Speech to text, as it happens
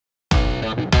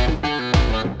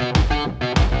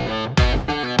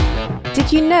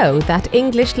Did you know that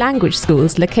English language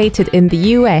schools located in the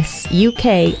US,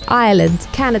 UK, Ireland,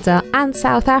 Canada and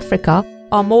South Africa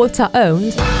are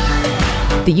Malta-owned?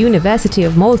 The University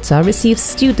of Malta receives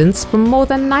students from more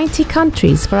than 90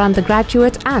 countries for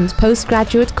undergraduate and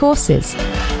postgraduate courses.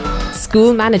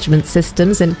 School management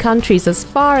systems in countries as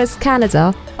far as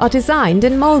Canada are designed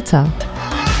in Malta.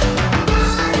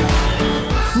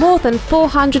 More than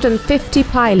 450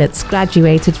 pilots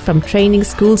graduated from training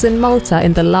schools in Malta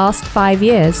in the last 5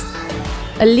 years.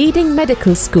 A leading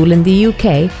medical school in the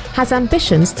UK has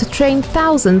ambitions to train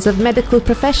thousands of medical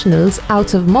professionals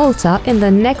out of Malta in the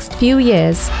next few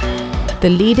years. The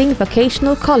leading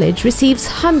vocational college receives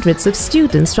hundreds of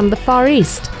students from the Far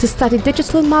East to study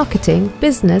digital marketing,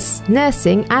 business,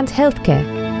 nursing and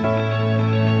healthcare.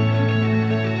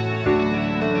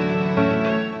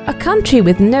 A country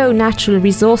with no natural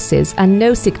resources and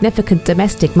no significant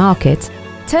domestic market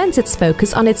turns its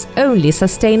focus on its only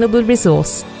sustainable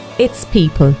resource, its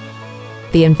people.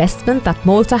 The investment that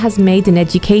Malta has made in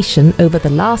education over the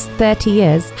last 30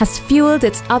 years has fueled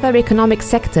its other economic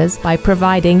sectors by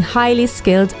providing highly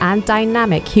skilled and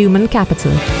dynamic human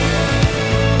capital.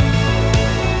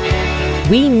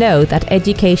 We know that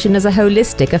education is a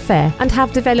holistic affair and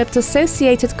have developed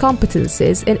associated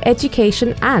competencies in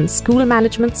education and school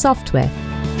management software,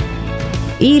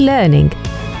 e-learning,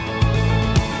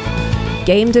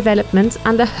 game development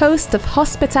and a host of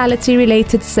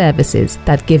hospitality-related services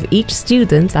that give each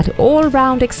student that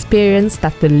all-round experience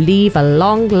that will leave a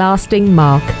long-lasting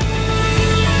mark.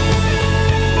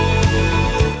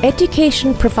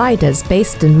 Education providers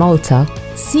based in Malta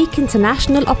seek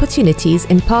international opportunities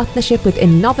in partnership with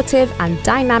innovative and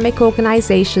dynamic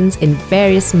organizations in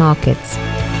various markets.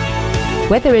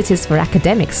 Whether it is for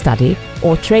academic study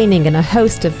or training in a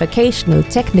host of vocational,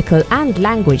 technical and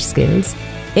language skills,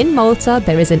 in Malta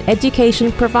there is an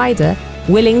education provider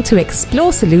willing to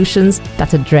explore solutions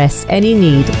that address any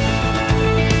need.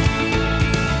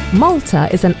 Malta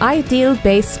is an ideal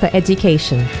base for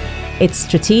education. It's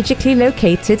strategically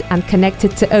located and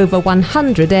connected to over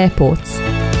 100 airports.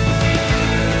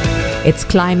 Its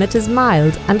climate is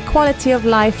mild and quality of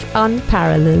life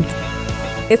unparalleled.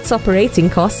 Its operating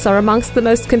costs are amongst the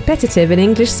most competitive in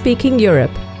English-speaking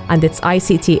Europe, and its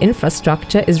ICT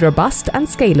infrastructure is robust and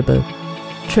scalable.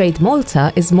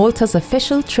 TradeMalta is Malta's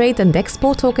official trade and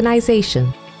export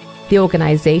organization. The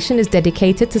organization is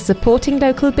dedicated to supporting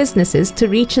local businesses to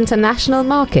reach international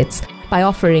markets by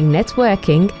offering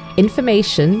networking,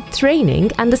 information,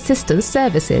 training and assistance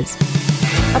services.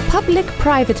 A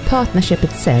public-private partnership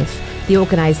itself, the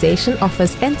organization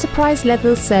offers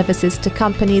enterprise-level services to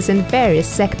companies in various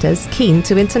sectors keen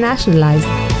to internationalize.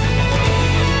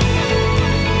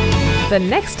 The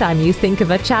next time you think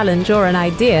of a challenge or an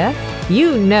idea,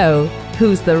 you know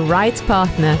who's the right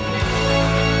partner.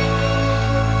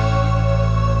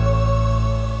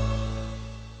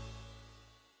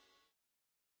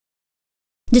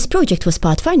 This project was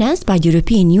part-financed by the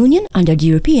European Union under the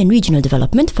European Regional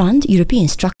Development Fund, European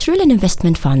Structural and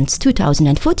Investment Funds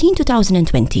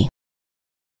 2014-2020.